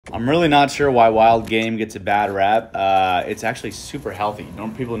I'm really not sure why wild game gets a bad rap. It's actually super healthy.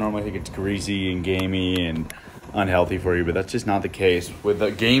 People normally think it's greasy and gamey and unhealthy for you, but that's just not the case. With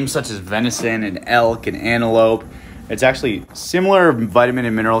the games such as venison and elk and antelope, it's actually similar vitamin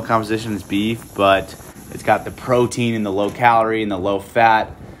and mineral composition as beef, but it's got the protein and the low calorie and the low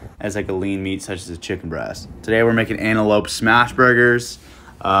fat as like a lean meat such as a chicken breast. Today we're making antelope smash burgers.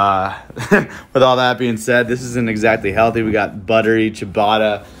 With all that being said, this isn't exactly healthy. We got buttery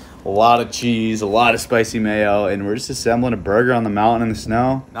ciabatta, a lot of cheese, a lot of spicy mayo, and we're just assembling a burger on the mountain in the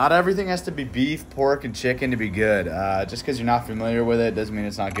snow. Not everything has to be beef, pork, and chicken to be good. Just because you're not familiar with it doesn't mean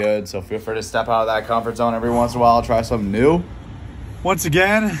it's not good. So feel free to step out of that comfort zone every once in a while, try something new. Once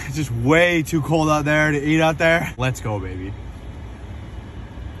again, it's just way too cold out there to eat out there. Let's go, baby.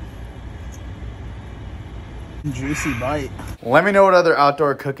 Juicy bite. Let me know what other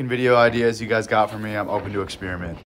outdoor cooking video ideas you guys got for me. I'm open to experiment.